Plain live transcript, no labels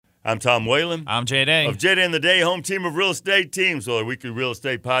I'm Tom Whalen. I'm Jay Day. Of Jay Day and the Day, home team of real estate teams. So our weekly real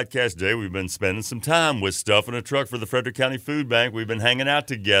estate podcast today, we've been spending some time with Stuff in a Truck for the Frederick County Food Bank. We've been hanging out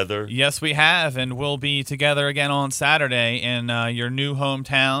together. Yes, we have, and we'll be together again on Saturday in your new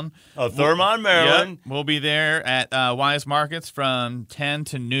hometown. Of Thurmont, Maryland. Yep, we'll be there at Wise Markets from 10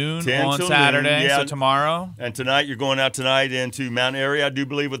 to noon 10 on till Saturday, noon, yeah. so tomorrow. And tonight, you're going out tonight into Mount Airy, I do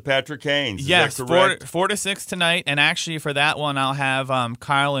believe, with Patrick Haynes. Is Yes, that correct? 4 to 6 tonight, and actually for that one, I'll have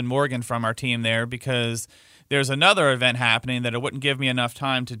Kyle and Morgan from our team there because there's another event happening that it wouldn't give me enough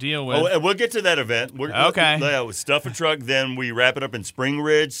time to deal with. Oh, and we'll get to that event. Okay. With Stuff and Truck, then we wrap it up in Spring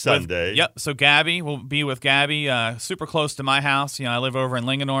Ridge Sunday. Yep. So Gabby, we'll be with Gabby, super close to my house. I live over in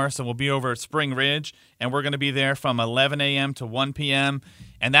Linganore, so we'll be over at Spring Ridge, and we're going to be there from 11 a.m. to 1 p.m.,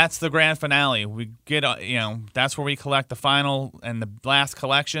 and that's the grand finale. We get, that's where we collect the final and the last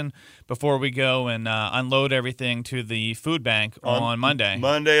collection before we go and unload everything to the food bank on Monday.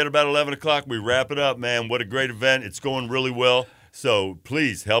 Monday at about 11 o'clock, we wrap it up, man. What a great event. It's going really well. So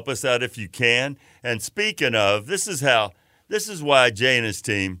please help us out if you can. And speaking of, this is why Jay and his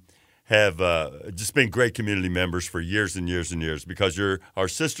team have just been great community members for years and years and years, because our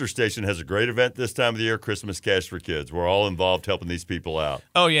sister station has a great event this time of the year, Christmas Cash for Kids. We're all involved helping these people out.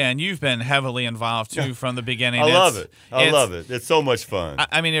 Oh, yeah, and you've been heavily involved, too, from the beginning. I love it. I love it. It's so much fun.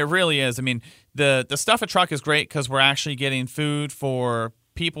 I mean, it really is. I mean, the Stuff a Truck is great because we're actually getting food for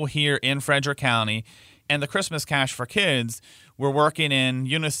people here in Frederick County, and the Christmas Cash for Kids, we're working in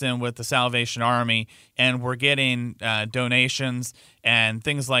unison with the Salvation Army, and we're getting donations and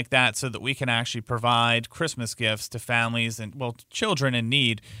things like that so that we can actually provide Christmas gifts to families and, children in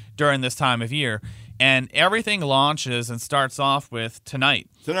need during this time of year. And everything launches and starts off with tonight.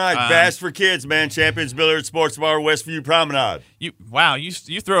 Bash for Kids, man. Champions Billiard Sports Bar, Westview Promenade. You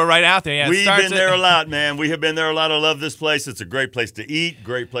threw it right out there. Yeah, we've been there a lot, man. We have been there a lot. I love this place. It's a great place to eat,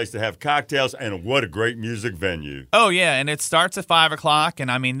 great place to have cocktails, and what a great music venue. Oh, yeah, and it starts at 5 o'clock, and,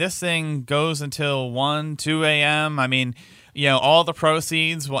 I mean, this thing goes until 1, 2 a.m. I mean, all the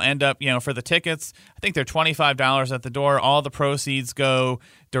proceeds will end up, for the tickets, I think they're $25 at the door. All the proceeds go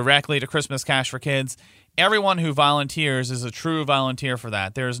directly to Christmas Cash for Kids. Everyone who volunteers is a true volunteer for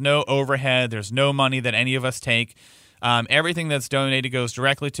that. There's no overhead. There's no money that any of us take. Everything that's donated goes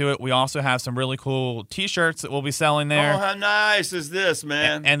directly to it. We also have some really cool T-shirts that we'll be selling there. Oh, how nice is this,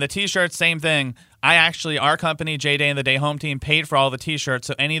 man? And the T-shirts, same thing. Our company, Jay Day and the Day Home Team, paid for all the T-shirts,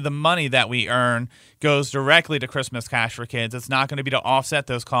 so any of the money that we earn goes directly to Christmas Cash for Kids. It's not going to be to offset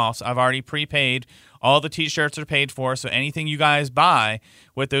those costs. I've already prepaid. All the T-shirts are paid for, so anything you guys buy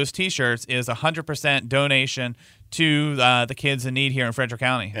with those T-shirts is 100% donation to the kids in need here in Frederick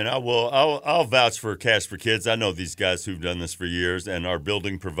County. And I'll vouch for Cash for Kids. I know these guys who've done this for years, and our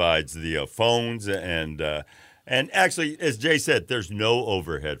building provides the phones and actually, as Jay said, there's no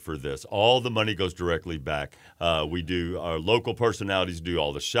overhead for this. All the money goes directly back. Our local personalities do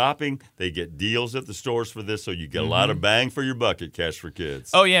all the shopping. They get deals at the stores for this, so you get a lot of bang for your buck at Cash for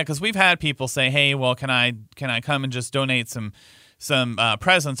Kids. Oh yeah, because we've had people say, "Hey, well, can I come and just donate some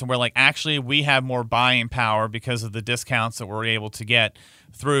presents?" And we're like, actually, we have more buying power because of the discounts that we're able to get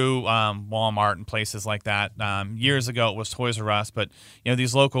through Walmart and places like that. Years ago, it was Toys R Us, but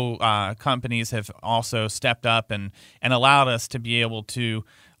these local companies have also stepped up and allowed us to be able to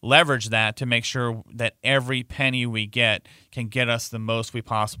leverage that to make sure that every penny we get can get us the most we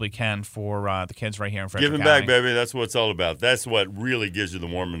possibly can for the kids right here in Frederick Giving County. back, baby. That's what it's all about. That's what really gives you the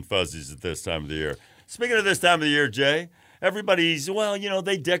warm and fuzzies at this time of the year. Speaking of this time of the year, Jay, everybody's,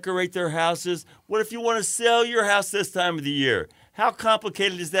 they decorate their houses. What if you want to sell your house this time of the year? How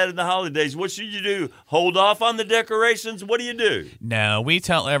complicated is that in the holidays? What should you do? Hold off on the decorations? What do you do? No, we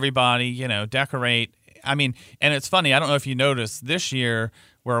tell everybody, decorate. I mean, and it's funny, I don't know if you noticed this year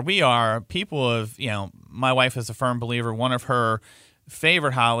where we are, people have, my wife is a firm believer, one of her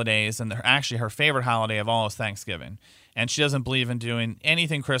favorite holidays, and actually her favorite holiday of all is Thanksgiving. And she doesn't believe in doing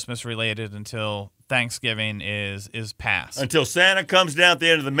anything Christmas related until Thanksgiving is past. Until Santa comes down at the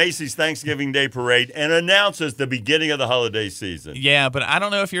end of the Macy's Thanksgiving Day Parade and announces the beginning of the holiday season. Yeah, but I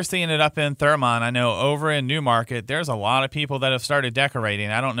don't know if you're seeing it up in Thurmont. I know over in Newmarket, there's a lot of people that have started decorating.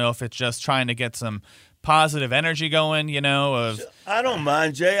 I don't know if it's just trying to get some positive energy going, I don't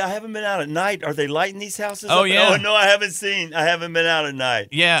mind, Jay. I haven't been out at night. Are they lighting these houses Oh, up? yeah. Oh, no, I haven't been out at night.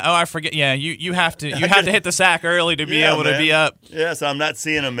 Yeah, I forget. Yeah, you have to hit the sack early to be able to be up. Yes, I'm not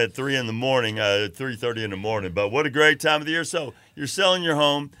seeing them at 3 in the morning, 3:30 in the morning. But what a great time of the year. So you're selling your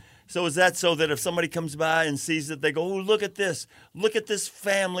home. So is that so that if somebody comes by and sees it, they go, oh, look at this. Look at this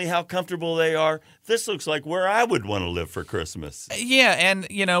family, how comfortable they are. This looks like where I would want to live for Christmas. Yeah, and,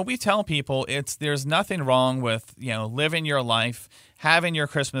 we tell people there's nothing wrong with, living your life, having your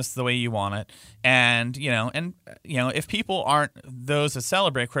Christmas the way you want it. And, if people aren't those that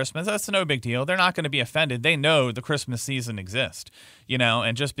celebrate Christmas, that's no big deal. They're not going to be offended. They know the Christmas season exists,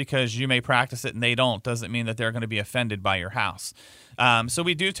 and just because you may practice it and they don't doesn't mean that they're going to be offended by your house. So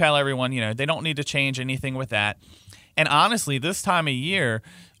we do tell everyone, they don't need to change anything with that. And honestly, this time of year,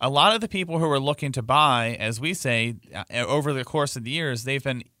 a lot of the people who are looking to buy, as we say, over the course of the years, they've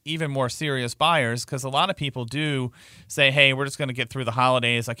been even more serious buyers because a lot of people do say, hey, we're just going to get through the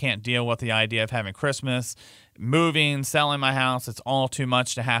holidays. I can't deal with the idea of having Christmas, moving, selling my house. It's all too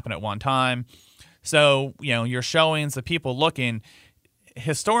much to happen at one time. So, your showings, the people looking,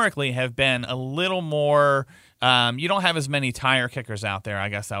 historically have been a little more you don't have as many tire kickers out there, I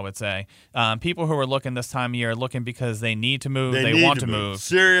guess I would say. People who are looking this time of year are looking because they need to move, they want to move.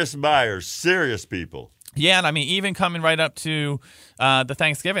 Serious buyers, serious people. Yeah, and I mean, even coming right up to the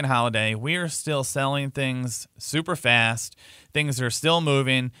Thanksgiving holiday, we are still selling things super fast. Things are still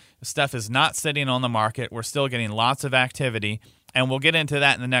moving. Stuff is not sitting on the market. We're still getting lots of activity. And we'll get into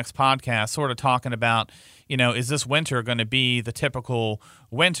that in the next podcast, sort of talking about, is this winter going to be the typical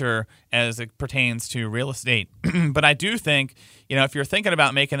winter as it pertains to real estate? But I do think, if you're thinking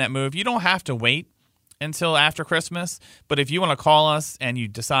about making that move, you don't have to wait until after Christmas. But if you want to call us and you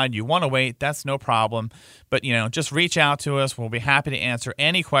decide you want to wait, that's no problem. But, just reach out to us. We'll be happy to answer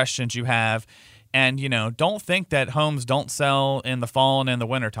any questions you have. And, don't think that homes don't sell in the fall and in the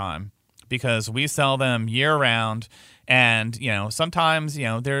wintertime, because we sell them year round. And, sometimes,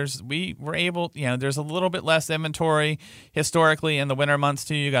 there's a little bit less inventory historically in the winter months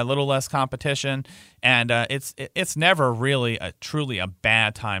too. You got a little less competition, and it's never really truly a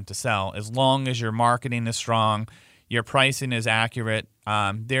bad time to sell as long as your marketing is strong, your pricing is accurate.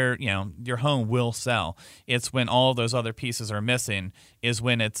 Your home will sell. It's when all those other pieces are missing is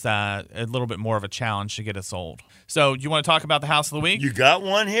when it's a little bit more of a challenge to get it sold. So you want to talk about the house of the week? You got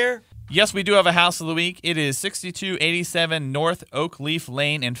one here? Yes, we do have a house of the week. It is 6287 North Oak Leaf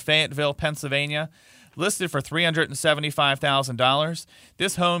Lane in Fayetteville, Pennsylvania, listed for $375,000.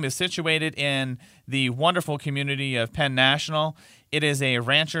 This home is situated in the wonderful community of Penn National. It is a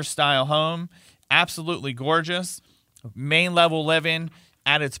rancher-style home, absolutely gorgeous, main level living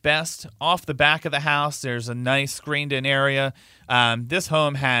at its best. Off the back of the house, there's a nice screened-in area. This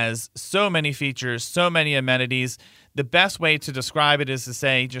home has so many features, so many amenities. The best way to describe it is to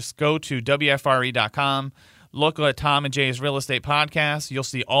say, just go to WFRE.com, look at Tom and Jay's Real Estate Podcast. You'll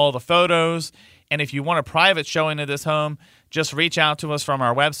see all the photos. And if you want a private showing of this home, just reach out to us from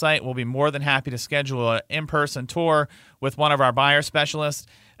our website. We'll be more than happy to schedule an in-person tour with one of our buyer specialists.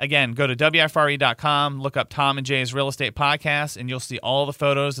 Again, go to WFRE.com, look up Tom and Jay's Real Estate Podcast, and you'll see all the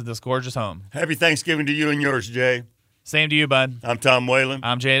photos of this gorgeous home. Happy Thanksgiving to you and yours, Jay. Same to you, bud. I'm Tom Whalen.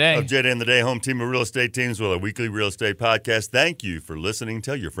 I'm Jay Day. Of Jay Day and the Day, home team of real estate teams with a weekly real estate podcast. Thank you for listening.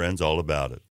 Tell your friends all about it.